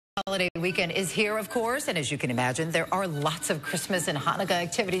Holiday weekend is here, of course, and as you can imagine, there are lots of Christmas and Hanukkah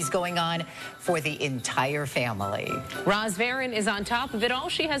activities going on for the entire family. Roz Varon is on top of it all.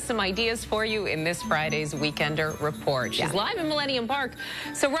 She has some ideas for you in this Friday's Weekender Report. She's live in Millennium Park.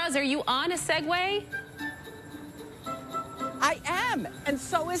 So, Roz, are you on a Segway? I am, and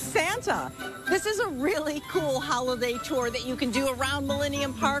so is Santa. This is a really cool holiday tour that you can do around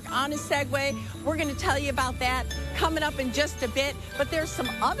Millennium Park on a Segway. We're going to tell you about that coming up in just a bit. But there's some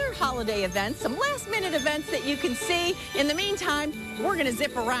other holiday events, some last-minute events that you can see. In the meantime, we're going to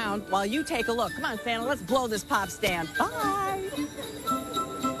zip around while you take a look. Come on, Santa, let's blow this pop stand. Bye.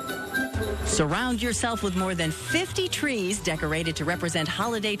 Surround yourself with more than 50 trees decorated to represent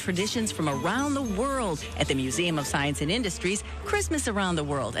holiday traditions from around the world at the Museum of Science and Industry's Christmas Around the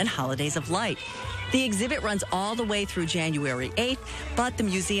World and Holidays of Light. The exhibit runs all the way through January 8th, but the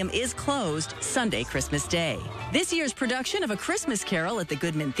museum is closed Sunday, Christmas Day. This year's production of A Christmas Carol at the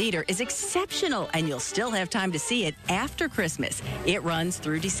Goodman Theater is exceptional, and you'll still have time to see it after Christmas. It runs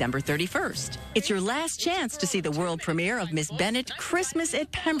through December 31st. It's your last chance to see the world premiere of Miss Bennet Christmas at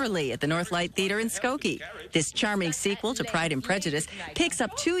Pemberley at the Northlight Theater in Skokie. This charming sequel to Pride and Prejudice picks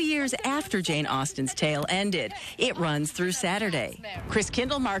up 2 years after Jane Austen's tale ended. It runs through Saturday. Chris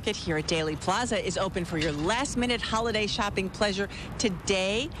Kindle Market here at Daily Plaza is open for your last-minute holiday shopping pleasure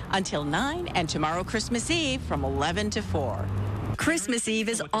today until 9 and tomorrow Christmas Eve from 11 to 4. Christmas Eve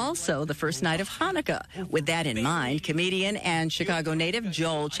is also the first night of Hanukkah. With that in mind, comedian and Chicago native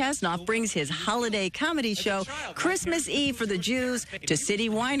Joel Chesnoff brings his holiday comedy show, Christmas Eve for the Jews, to City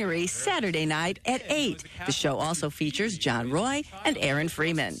Winery Saturday night at 8. The show also features John Roy and Aaron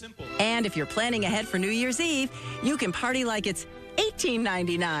Freeman. And if you're planning ahead for New Year's Eve, you can party like it's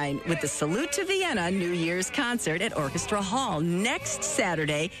 $18.99 with the Salute to Vienna New Year's concert at Orchestra Hall next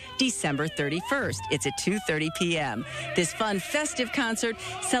Saturday, December 31st. It's at 2:30 p.m. This fun, festive concert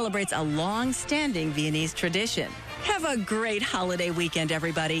celebrates a long-standing Viennese tradition. Have a great holiday weekend,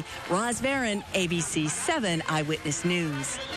 everybody. Roz Varon, ABC 7 Eyewitness News.